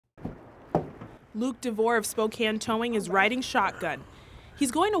Luke Devore of Spokane Towing is riding shotgun. He's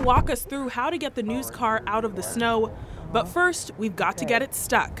going to walk us through how to get the news car out of the snow, but first, we've got to get it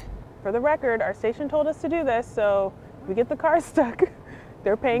stuck. For the record, our station told us to do this, so if we get the car stuck,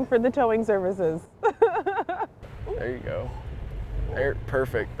 they're paying for the towing services. There you go. There,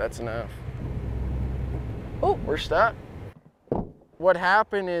 perfect, that's enough. Oh, we're stuck. What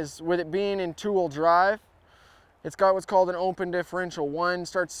happened is, with it being in two-wheel drive, it's got what's called an open differential. One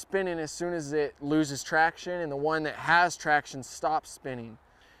starts spinning as soon as it loses traction, and the one that has traction stops spinning.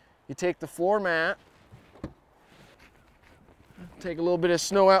 You take the floor mat, take a little bit of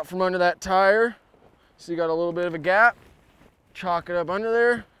snow out from under that tire, so you got a little bit of a gap, chalk it up under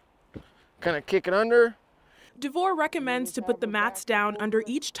there, kind of kick it under. Devore recommends to put the mats down under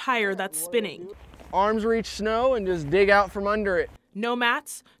each tire that's spinning. Arms reach snow and just dig out from under it. No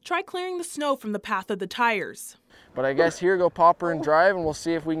mats? Try clearing the snow from the path of the tires. But I guess here, go pop her and drive, and we'll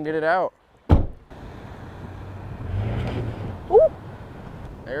see if we can get it out. Ooh.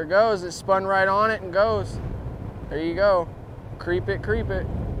 There it goes. It spun right on it and goes. There you go. Creep it, creep it.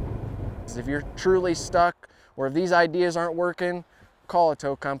 If you're truly stuck, or if these ideas aren't working, call a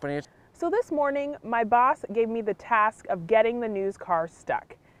tow company. So this morning, my boss gave me the task of getting the news car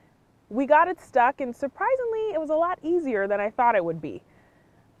stuck. We got it stuck, and surprisingly, it was a lot easier than I thought it would be.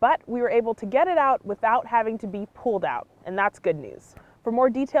 But we were able to get it out without having to be pulled out, and that's good news. For more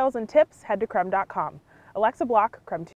details and tips, head to crumb.com. Alexa Block, Crumb 2.